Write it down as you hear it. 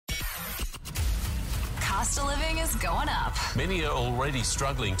cost of living is going up. Many are already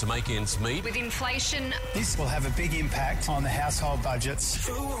struggling to make ends meet. With inflation, This will have a big impact on the household budgets.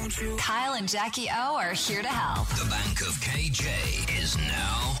 Kyle and Jackie O are here to help. The Bank of KJ is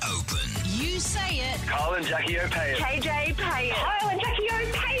now open. You say it. Kyle and Jackie O pay it. KJ, pay it. Kyle and Jackie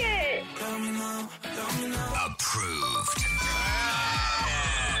O, pay it. Approved.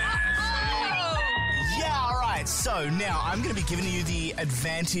 Yeah, all right. So now I'm going to be giving you the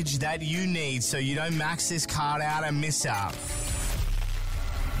advantage that you need so you don't max this card out and miss out.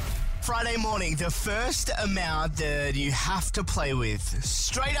 Friday morning, the first amount that you have to play with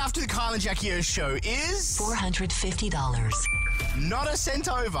straight after the Kyle and Jackie O show is $450. not a cent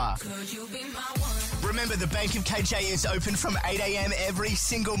over. Remember, the Bank of KJ is open from 8 a.m. every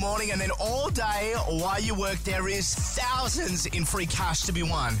single morning, and then all day while you work, there is thousands in free cash to be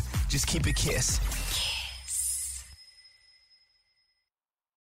won. Just keep it KISS.